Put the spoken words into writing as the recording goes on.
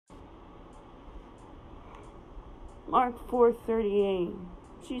Mark 4:38.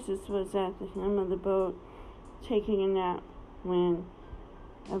 Jesus was at the hem of the boat taking a nap when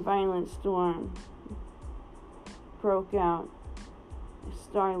a violent storm broke out,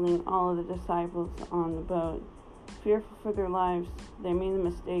 startling all of the disciples on the boat. Fearful for their lives, they made the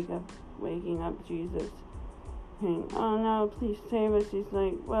mistake of waking up Jesus, saying, "Oh no, please save us." He's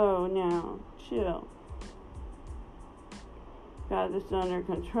like, "Whoa, now, chill. Got this under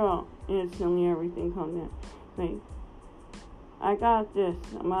control." Instantly, everything calmed down. Like, "I got this.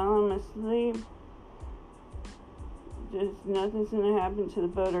 While I'm asleep, just nothing's gonna happen to the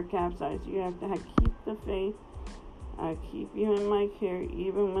boat or capsize. You have to keep the faith. I keep you in my care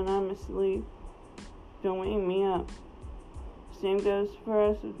even when I'm asleep. Don't wake me up." Same goes for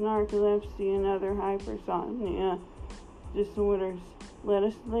us with narcolepsy and other hypersomnia disorders. Let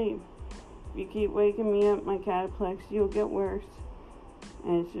us sleep. If you keep waking me up, my cataplexy will get worse.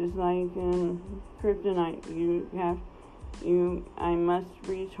 And it's just like kryptonite. I must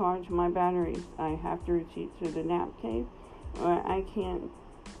recharge my batteries. I have to retreat to the nap cave, or I can't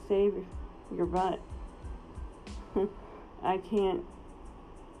save your butt. I can't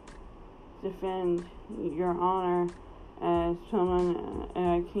defend your honor as someone.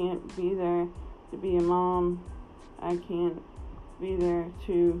 I can't be there to be a mom. I can't be there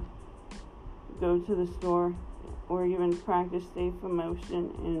to go to the store or even practice safe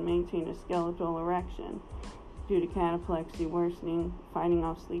motion and maintain a skeletal erection due to cataplexy worsening, fighting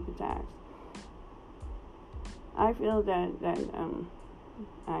off sleep attacks. I feel that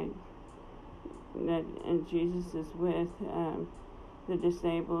Jesus is with the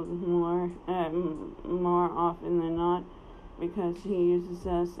disabled more often than not, because he uses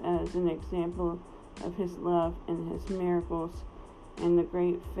us as an example of his love and his miracles and the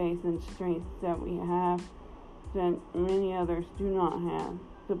great faith and strength that we have that many others do not have.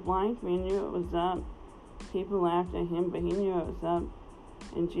 The blind man knew it was up. People laughed at him, but he knew it was up,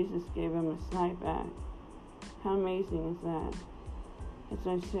 and Jesus gave him a sight back. How amazing is that? As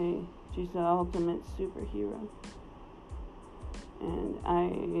I say, she's the ultimate superhero. And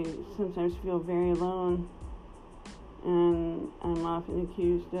I sometimes feel very alone, and I'm often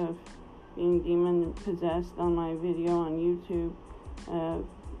accused of being demon-possessed on my video on YouTube of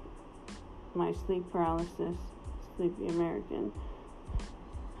my sleep paralysis, Sleepy American.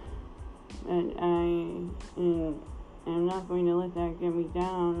 And I'm not going to let that get me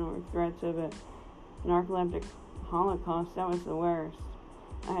down, or threats of a narcoleptic holocaust. That was the worst.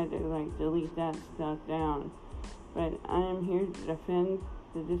 I had to delete that stuff down. But I am here to defend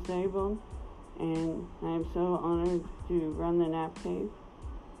the disabled, and I am so honored to run the nap cave,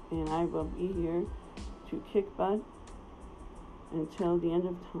 and I will be here to kick butt until the end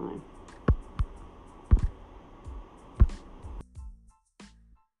of time.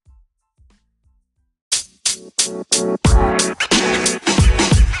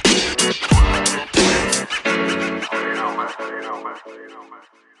 You know, man.